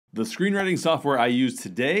The screenwriting software I use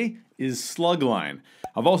today is Slugline.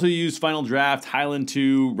 I've also used Final Draft, Highland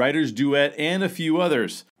 2, WriterDuet, and a few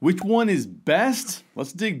others. Which one is best?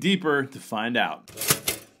 Let's dig deeper to find out.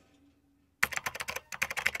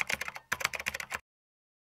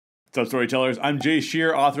 What's up, storytellers? I'm Jay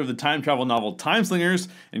Shear, author of the time travel novel Timeslingers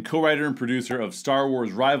and co-writer and producer of Star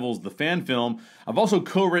Wars Rivals, the fan film. I've also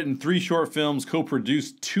co-written 3 short films,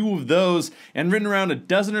 co-produced 2 of those, and written around a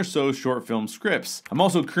dozen or so short film scripts. I'm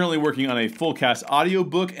also currently working on a full cast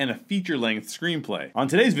audiobook and a feature-length screenplay. On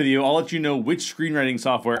today's video, I'll let you know which screenwriting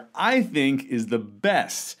software I think is the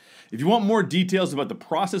best. If you want more details about the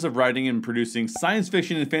process of writing and producing science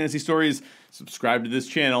fiction and fantasy stories, subscribe to this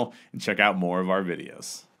channel and check out more of our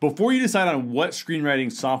videos. Before you decide on what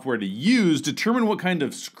screenwriting software to use, determine what kind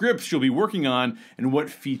of scripts you'll be working on and what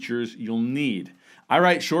features you'll need. I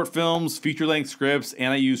write short films, feature-length scripts,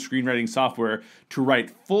 and I use screenwriting software to write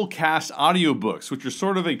full cast audiobooks, which are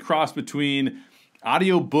sort of a cross between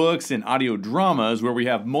audiobooks and audio dramas where we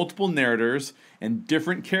have multiple narrators and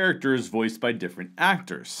different characters voiced by different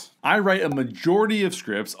actors. I write a majority of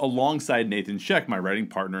scripts alongside Nathan Sheck, my writing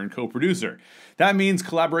partner and co-producer. That means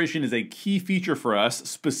collaboration is a key feature for us,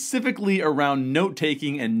 specifically around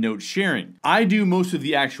note-taking and note-sharing. I do most of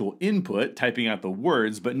the actual input, typing out the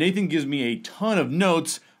words, but Nathan gives me a ton of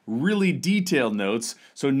notes, really detailed notes,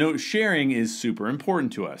 so note sharing is super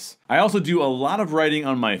important to us. I also do a lot of writing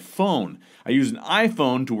on my phone. I use an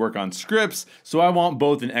iPhone to work on scripts, so I want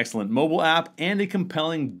both an excellent mobile app and a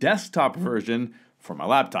compelling desktop version for my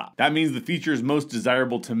laptop. That means the features most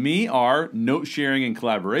desirable to me are note sharing and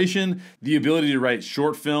collaboration, the ability to write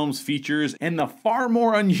short films, features, and the far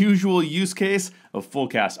more unusual use case of full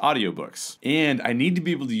cast audiobooks. And I need to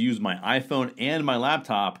be able to use my iPhone and my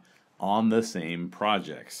laptop on the same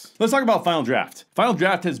projects. Let's talk about Final Draft. Final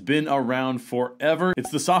Draft has been around forever. It's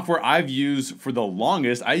the software I've used for the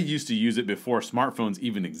longest. I used to use it before smartphones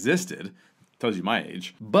even existed. Tells you my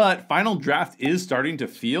age. But Final Draft is starting to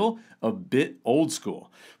feel a bit old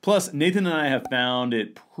school. Plus, Nathan and I have found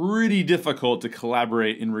it pretty difficult to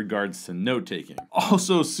collaborate in regards to note-taking.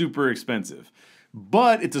 Also super expensive.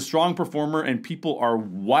 But it's a strong performer and people are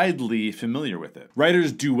widely familiar with it.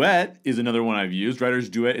 WriterDuet is another one I've used.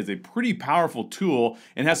 WriterDuet is a pretty powerful tool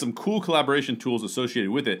and has some cool collaboration tools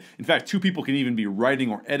associated with it. In fact, 2 people can even be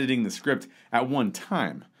writing or editing the script at one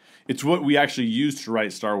time. It's what we actually used to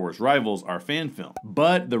write Star Wars Rivals, our fan film.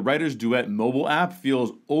 But the WriterDuet mobile app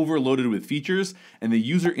feels overloaded with features and the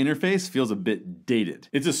user interface feels a bit dated.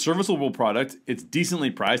 It's a serviceable product, it's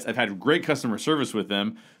decently priced, I've had great customer service with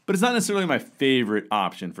them, but it's not necessarily my favorite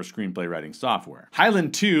option for screenplay writing software.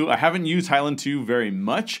 Highland 2, I haven't used Highland 2 very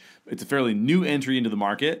much. It's a fairly new entry into the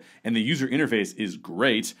market and the user interface is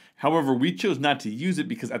great. However, we chose not to use it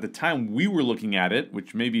because at the time we were looking at it,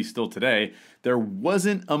 which may be still today, there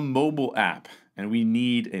wasn't a mobile app and we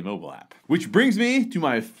need a mobile app. Which brings me to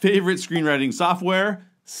my favorite screenwriting software,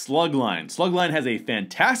 Slugline. Slugline has a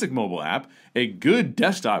fantastic mobile app, a good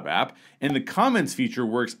desktop app, and the comments feature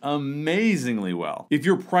works amazingly well. If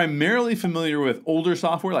you're primarily familiar with older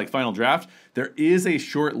software like Final Draft, there is a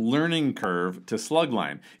short learning curve to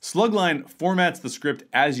Slugline. Slugline formats the script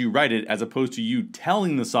as you write it as opposed to you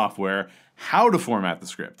telling the software how to format the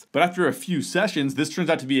script. But after a few sessions, this turns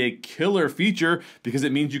out to be a killer feature because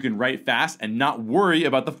it means you can write fast and not worry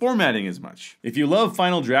about the formatting as much. If you love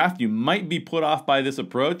Final Draft, you might be put off by this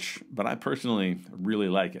approach, but I personally really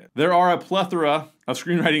like it. There are a plethora of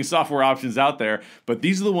screenwriting software options out there, but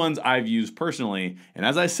these are the ones I've used personally. And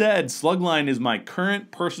as I said, Slugline is my current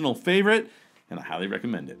personal favorite, and I highly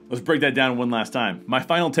recommend it. Let's break that down one last time. My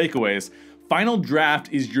final takeaways. Final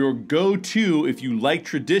Draft is your go-to if you like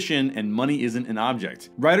tradition and money isn't an object.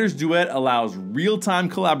 WriterDuet allows real-time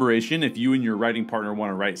collaboration if you and your writing partner want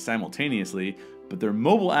to write simultaneously, but their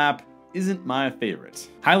mobile app isn't my favorite.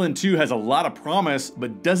 Highland 2 has a lot of promise,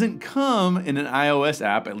 but doesn't come in an iOS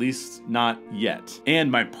app, at least not yet.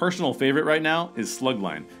 And my personal favorite right now is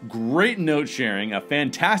Slugline. Great note sharing, a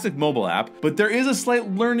fantastic mobile app, but there is a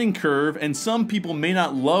slight learning curve and some people may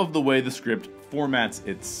not love the way the script formats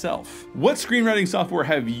itself. What screenwriting software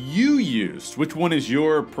have you used? Which one is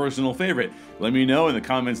your personal favorite? Let me know in the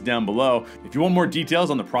comments down below. If you want more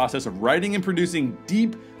details on the process of writing and producing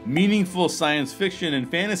deep, meaningful science fiction and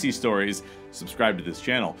fantasy stories, subscribe to this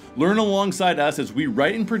channel. Learn alongside us as we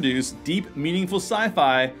write and produce deep, meaningful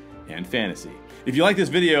sci-fi and fantasy. If you like this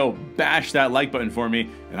video, bash that like button for me,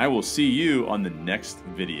 and I will see you on the next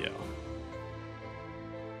video.